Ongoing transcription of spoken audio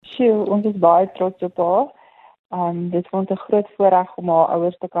Ons is baie trots op haar. Dit is vir ons 'n groot voorreg om haar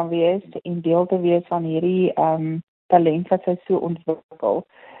ouers te kan wees en deel te wees van hierdie talent wat sy so ontwikkel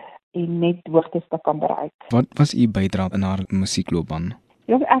en net hoogtes te kan bereik. Wat was u bydrae in haar musiekloopbaan?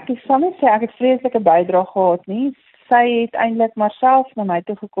 Jong, ek sal net sê ek het vreeslike bydrae gehad nie. Sy het eintlik maar self na my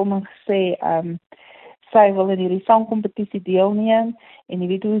toe gekom en gesê sy wil in hierdie sangkompetisie deelneem en jy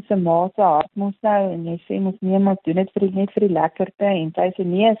weet hoe sy ma se hart mos nou en jy sê mos nee maar doen dit net vir die lekkerte en sy sê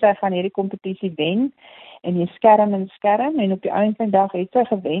nee, sy gaan hierdie kompetisie wen en jy skerm en op die einde van die dag het sy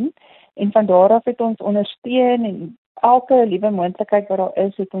gewen en van daar af het ons ondersteun en elke liewe moontlikheid wat daar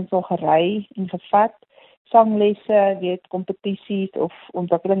is het ons al gery en gevat, sanglesse, weet kompetisies of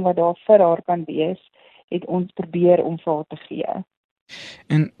ontwikkeling wat daar vir haar kan wees, het ons probeer om vir haar te gee.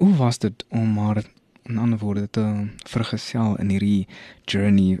 En hoe was dit om haar in ander woorde te vergesel in hierdie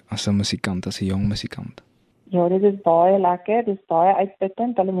journey as 'n musikant, as 'n jong musikant? Ja, dit is baie lekker, dit is baie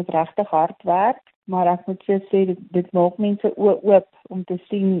uitputtend, hulle moet regtig hard werk, maar ek moet sê, dit maak mense oop om te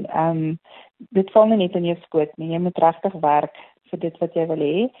sien, dit val nie net in jou skoot nie, jy moet regtig werk vir dit wat jy wil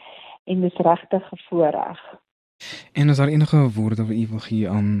hê, en dit is regtig 'n voorreg. En is daar enige woorde wat u wil gee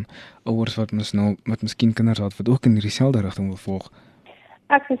aan ouers wat miskien kinders het wat ook in dieselfde rigting wil volg?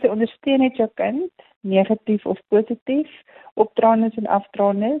 Ek sê ondersteun net jou kind, negatief of positief, opdraandes en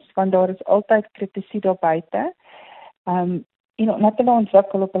afdraandes, want daar is altyd kritisie daar buite. En net hulle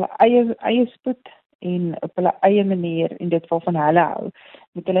ontwikkel op hulle eie spoed en op hulle eie manier en dit waarvan hulle hou.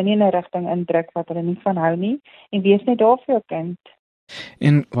 Moet hulle nie in 'n rigting indruk wat hulle nie van hou nie en wees net daar vir jou kind.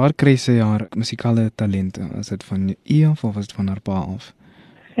 En waar kry sy haar musikale talente? Is dit van u of is dit van haar pa af?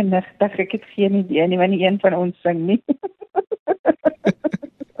 Genigtig, ek het geen idee nie, want nie een van ons sing nie.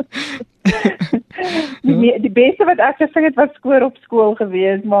 Die beste wat ek gesing het was koor op skool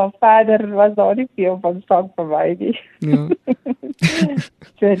geweest, maar verder was daar nie veel van sang vir my nie. Ja.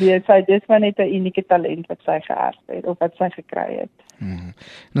 So dis maar net 'n unieke talent wat sy geërf het of wat sy gekry het. En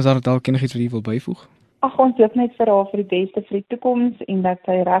is daar dalk enigiets wat jy wil byvoeg? Ag, ons hoop net vir haar vir die beste vir die toekoms en dat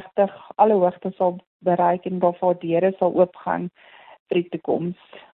sy regtig alle hoogtes sal bereik en dat haar deure sal oopgaan vir die toekoms.